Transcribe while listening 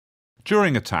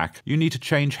During attack, you need to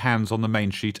change hands on the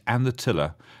main sheet and the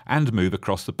tiller and move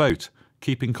across the boat,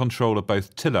 keeping control of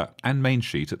both tiller and main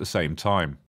sheet at the same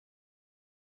time.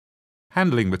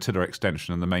 Handling the tiller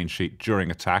extension and the main sheet during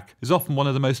attack is often one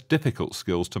of the most difficult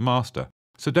skills to master,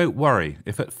 so don't worry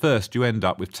if at first you end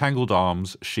up with tangled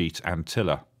arms, sheet and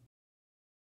tiller.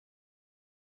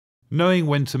 Knowing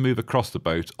when to move across the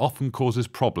boat often causes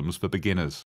problems for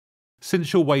beginners.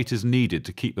 Since your weight is needed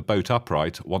to keep the boat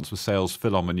upright once the sails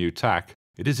fill on the new tack,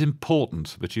 it is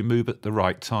important that you move at the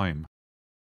right time.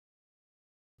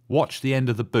 Watch the end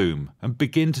of the boom and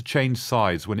begin to change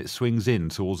sides when it swings in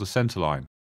towards the centreline.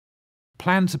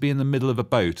 Plan to be in the middle of a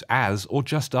boat as, or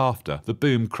just after, the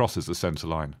boom crosses the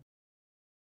centreline.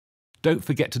 Don't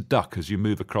forget to duck as you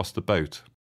move across the boat.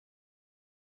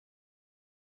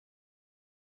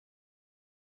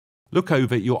 Look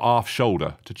over at your aft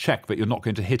shoulder to check that you're not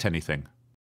going to hit anything.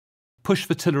 Push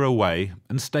the tiller away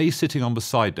and stay sitting on the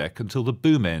side deck until the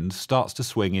boom end starts to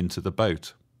swing into the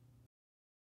boat.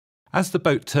 As the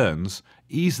boat turns,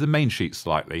 ease the main sheet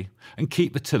slightly and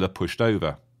keep the tiller pushed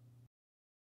over.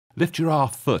 Lift your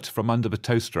aft foot from under the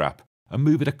tow strap and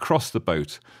move it across the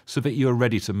boat so that you are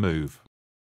ready to move.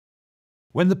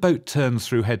 When the boat turns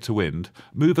through head to wind,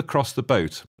 move across the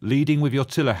boat, leading with your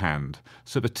tiller hand,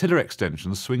 so the tiller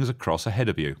extension swings across ahead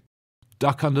of you.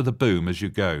 Duck under the boom as you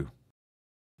go.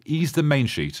 Ease the main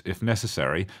sheet, if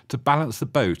necessary, to balance the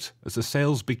boat as the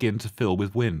sails begin to fill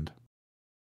with wind.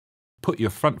 Put your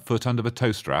front foot under the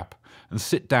tow strap and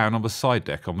sit down on the side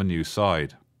deck on the new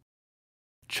side.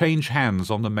 Change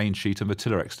hands on the main sheet and the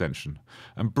tiller extension,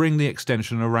 and bring the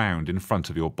extension around in front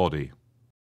of your body.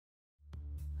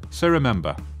 So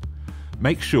remember,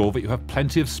 make sure that you have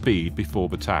plenty of speed before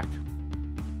the tack.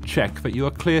 Check that you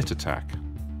are clear to tack.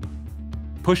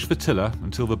 Push the tiller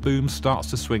until the boom starts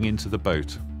to swing into the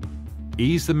boat.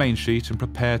 Ease the main sheet and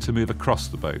prepare to move across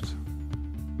the boat.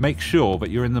 Make sure that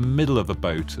you're in the middle of the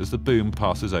boat as the boom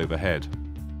passes overhead.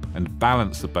 And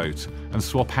balance the boat and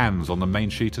swap hands on the main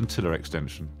sheet and tiller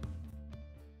extension.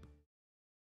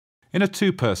 In a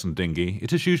two-person dinghy,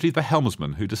 it is usually the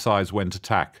helmsman who decides when to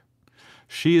tack.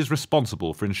 She is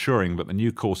responsible for ensuring that the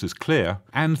new course is clear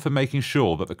and for making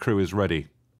sure that the crew is ready.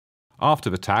 After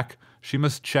the tack, she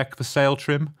must check the sail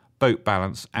trim, boat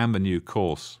balance and the new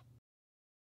course.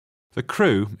 The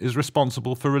crew is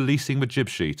responsible for releasing the jib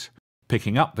sheet,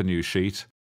 picking up the new sheet,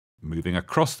 moving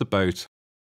across the boat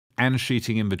and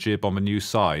sheeting in the jib on the new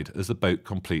side as the boat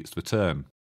completes the turn.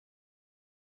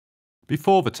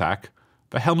 Before the tack,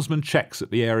 the helmsman checks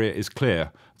that the area is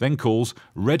clear, then calls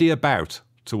 "ready about"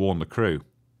 to warn the crew.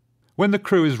 When the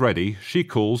crew is ready, she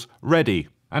calls "ready"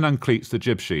 and uncleats the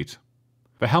jib sheet.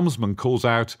 The helmsman calls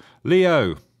out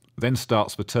 "Leo," then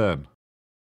starts the turn.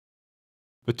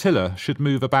 The tiller should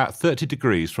move about 30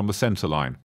 degrees from the centre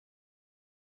line.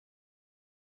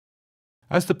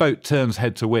 As the boat turns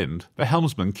head to wind, the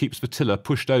helmsman keeps the tiller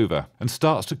pushed over and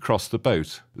starts to cross the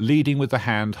boat, leading with the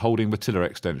hand holding the tiller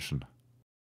extension.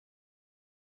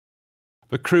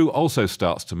 The crew also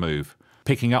starts to move,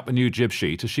 picking up the new jib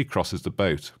sheet as she crosses the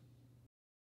boat.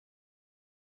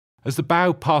 As the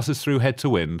bow passes through head to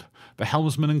wind, the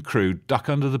helmsman and crew duck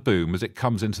under the boom as it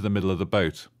comes into the middle of the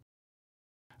boat.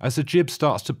 As the jib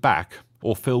starts to back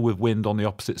or fill with wind on the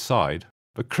opposite side,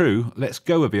 the crew lets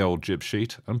go of the old jib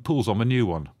sheet and pulls on the new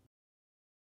one.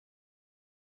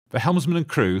 The helmsman and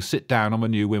crew sit down on the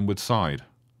new windward side.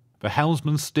 The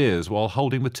helmsman steers while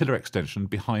holding the tiller extension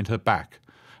behind her back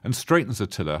and straightens the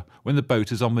tiller when the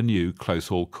boat is on the new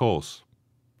close-haul course.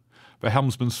 The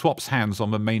helmsman swaps hands on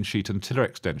the main sheet and tiller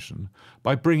extension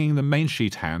by bringing the main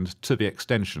sheet hand to the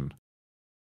extension,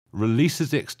 releases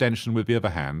the extension with the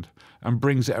other hand and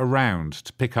brings it around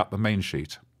to pick up the main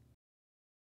sheet.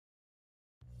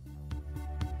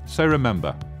 So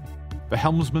remember, the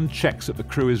helmsman checks that the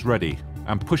crew is ready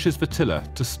and pushes the tiller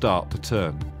to start the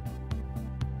turn.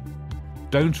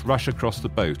 Don't rush across the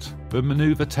boat. The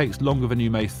manoeuvre takes longer than you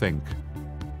may think.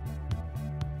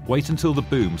 Wait until the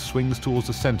boom swings towards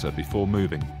the centre before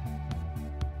moving.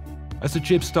 As the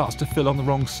jib starts to fill on the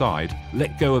wrong side,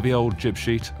 let go of the old jib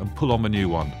sheet and pull on the new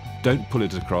one. Don't pull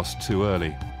it across too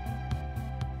early.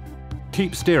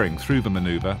 Keep steering through the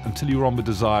manoeuvre until you are on the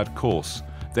desired course,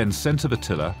 then centre the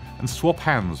tiller and swap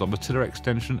hands on the tiller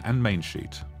extension and main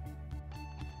sheet.